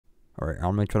Alright,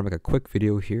 I'm going to try to make a quick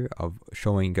video here of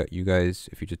showing you guys,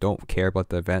 if you just don't care about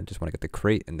the event, just want to get the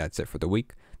crate, and that's it for the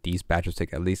week. These badges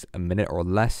take at least a minute or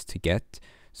less to get,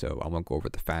 so I'm going to go over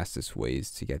the fastest ways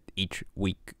to get each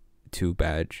week 2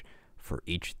 badge for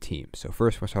each team. So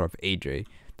first we'll start off AJ.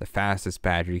 The fastest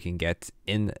badge you can get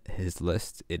in his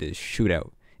list, it is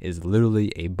Shootout. It is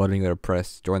literally a button you gotta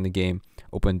press, join the game,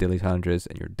 open daily challenges,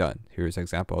 and you're done. Here's an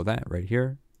example of that right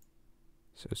here.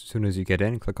 So as soon as you get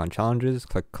in, click on challenges,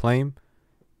 click claim,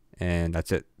 and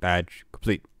that's it. Badge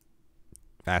complete.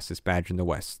 Fastest badge in the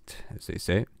West, as they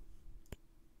say.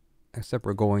 Next up,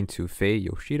 we're going to Faye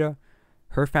Yoshida.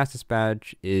 Her fastest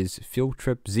badge is Field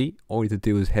Trip Z. All you have to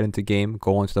do is head into game,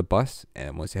 go onto the bus,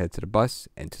 and once you head to the bus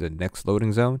and to the next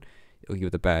loading zone, it'll give you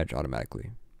the badge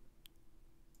automatically.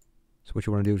 So what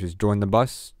you want to do is just join the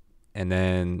bus, and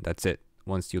then that's it.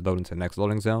 Once you load into the next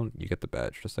loading zone, you get the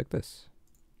badge just like this.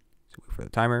 So wait for the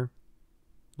timer,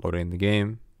 loading the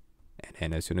game, and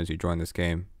then as soon as you join this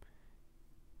game,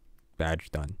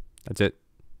 badge done. That's it.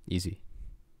 Easy.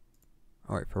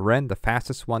 Alright, for Ren, the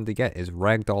fastest one to get is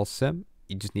Ragdoll Sim.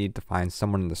 You just need to find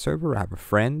someone in the server, have a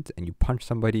friend, and you punch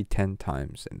somebody 10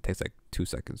 times, and it takes like 2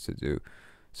 seconds to do.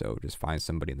 So just find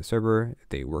somebody in the server. If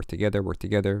they work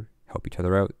together, help each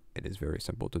other out. It is very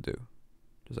simple to do,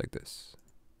 just like this.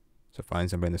 So find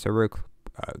somebody in the server,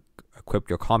 equip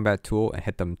your combat tool, and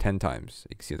hit them 10 times.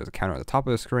 You can see there's a counter at the top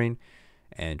of the screen,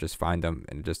 and just find them,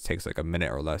 and it just takes like a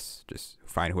minute or less. Just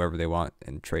find whoever they want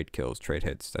and trade kills, trade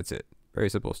hits. That's it. Very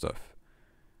simple stuff.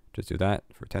 Just do that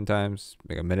for 10 times,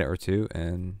 make a minute or 2,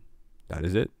 and that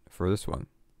is it for this one.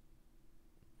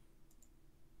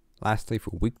 Lastly,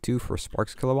 for week 2 for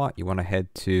Sparks Kilowatt, you want to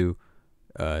head to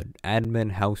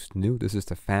admin house new. This is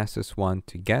the fastest one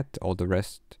to get. All the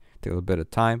rest take a little bit of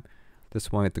time. This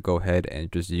one you have to go ahead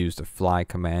and just use the fly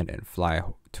command and fly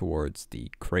towards the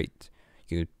crate.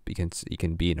 You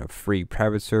can be in a free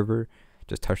private server.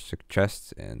 Just touch the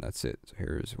chest and that's it. So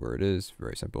here's where it is.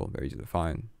 Very simple, very easy to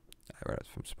find. Right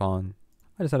from spawn.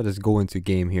 I decided to just go into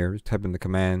game here. Just type in the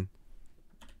command.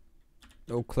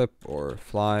 No clip or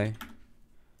fly.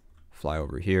 Fly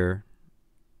over here.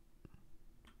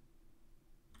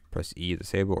 Press E to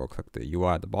disable or click the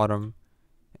UI at the bottom.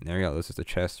 And there you go. This is the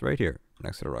chest right here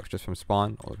next to the rocks. Just from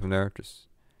spawn, all from there. Just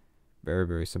very,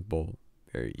 very simple.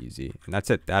 Very easy. And that's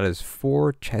it. That is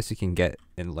 4 chests you can get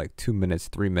in like 2 minutes,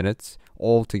 3 minutes.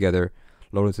 All together.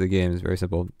 Load into the game is very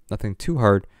simple. Nothing too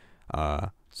hard.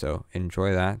 So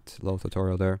enjoy that little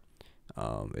tutorial there.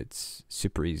 It's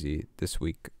super easy this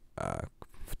week.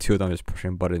 2 of them just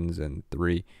pushing buttons and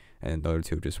 3, and the other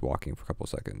 2 just walking for a couple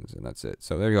seconds, and that's it.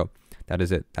 So there you go. That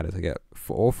is it. That is to get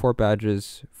for all 4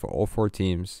 badges for all 4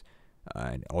 teams,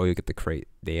 and all you get the crate.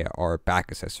 They are back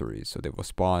accessories, so they will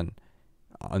spawn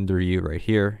under you right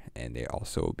here, and they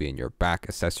also will be in your back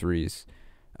accessories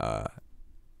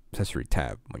accessory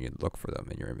tab when you look for them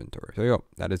in your inventory. So there you go.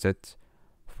 That is it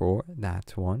for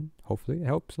that one. Hopefully it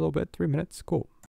helps a little bit. 3 minutes. Cool.